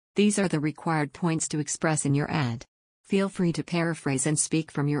These are the required points to express in your ad. Feel free to paraphrase and speak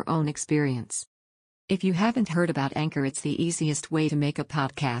from your own experience. If you haven't heard about Anchor, it's the easiest way to make a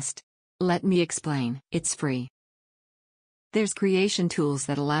podcast. Let me explain. It's free. There's creation tools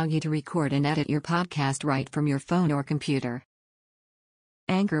that allow you to record and edit your podcast right from your phone or computer.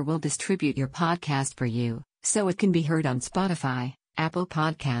 Anchor will distribute your podcast for you, so it can be heard on Spotify, Apple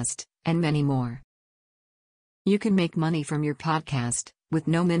Podcast, and many more. You can make money from your podcast, with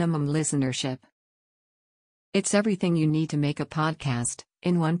no minimum listenership. It's everything you need to make a podcast,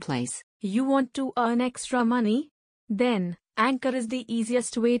 in one place. You want to earn extra money? Then, Anchor is the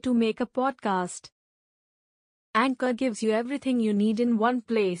easiest way to make a podcast. Anchor gives you everything you need in one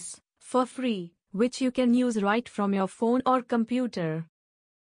place, for free, which you can use right from your phone or computer.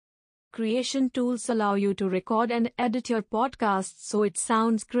 Creation tools allow you to record and edit your podcast so it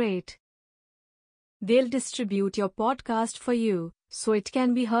sounds great. They'll distribute your podcast for you, so it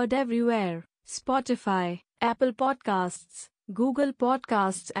can be heard everywhere: Spotify, Apple Podcasts, Google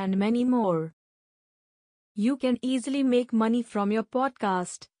Podcasts, and many more. You can easily make money from your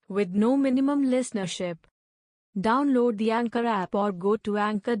podcast, with no minimum listenership. Download the Anchor app or go to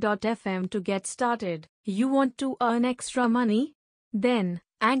anchor.fm to get started. You want to earn extra money? Then,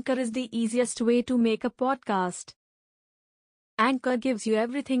 Anchor is the easiest way to make a podcast. Anchor gives you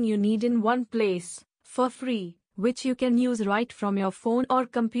everything you need in one place, for free, which you can use right from your phone or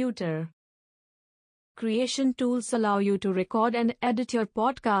computer. Creation tools allow you to record and edit your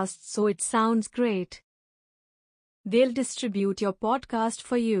podcast so it sounds great. They'll distribute your podcast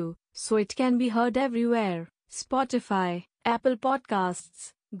for you, so it can be heard everywhere: Spotify, Apple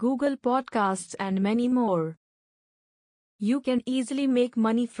Podcasts, Google Podcasts, and many more. You can easily make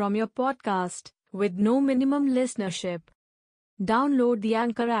money from your podcast, with no minimum listenership. Download the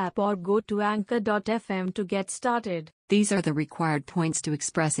Anchor app or go to anchor.fm to get started. These are the required points to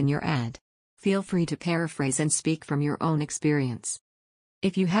express in your ad. Feel free to paraphrase and speak from your own experience.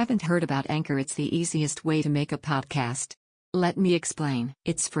 If you haven't heard about Anchor, it's the easiest way to make a podcast. Let me explain.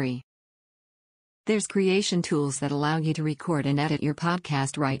 It's free. There's creation tools that allow you to record and edit your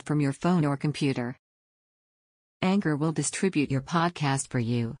podcast right from your phone or computer. Anchor will distribute your podcast for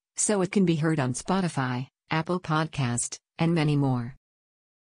you, so it can be heard on Spotify, Apple Podcast, and many more.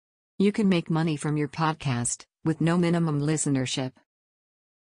 You can make money from your podcast, with no minimum listenership.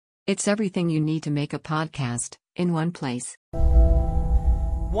 It's everything you need to make a podcast, in one place.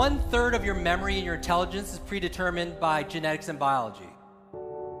 1/3 of your memory and your intelligence is predetermined by genetics and biology.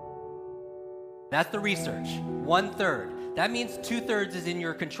 That's the research. 1/3. That means 2/3 is in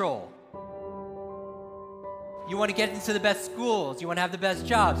your control. You want to get into the best schools, you want to have the best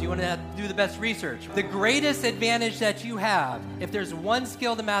jobs, you want to do the best research. The greatest advantage that you have, if there's one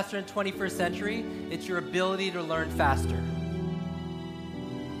skill to master in the 21st century, it's your ability to learn faster.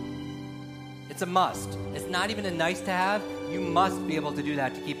 It's a must. It's not even a nice to have. You must be able to do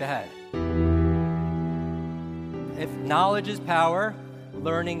that to keep ahead. If knowledge is power,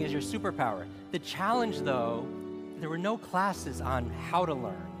 learning is your superpower. The challenge, though, there were no classes on how to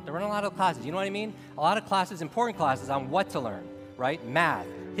learn. There weren't a lot of classes, you know what I mean? A lot of classes, important classes on what to learn, right? Math,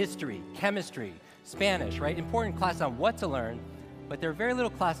 history, chemistry, Spanish, right? Important classes on what to learn, but there are very little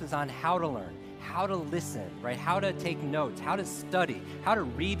classes on how to learn, how to listen, right? How to take notes, how to study, how to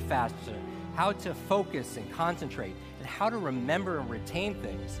read faster, how to focus and concentrate, and how to remember and retain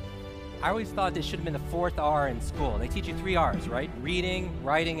things. I always thought this should have been the 4th R in school. They teach you 3 R's, right? Reading,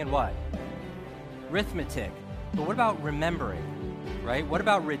 writing, and what? Arithmetic. But what about remembering, right? What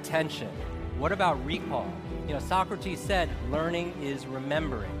about retention? What about recall? You know, Socrates said, learning is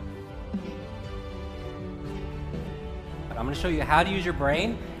remembering. But I'm going to show you how to use your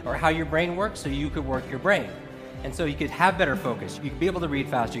brain, or how your brain works, so you could work your brain. And so you could have better focus. You could be able to read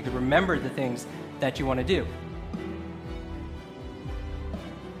faster. You could remember the things that you want to do.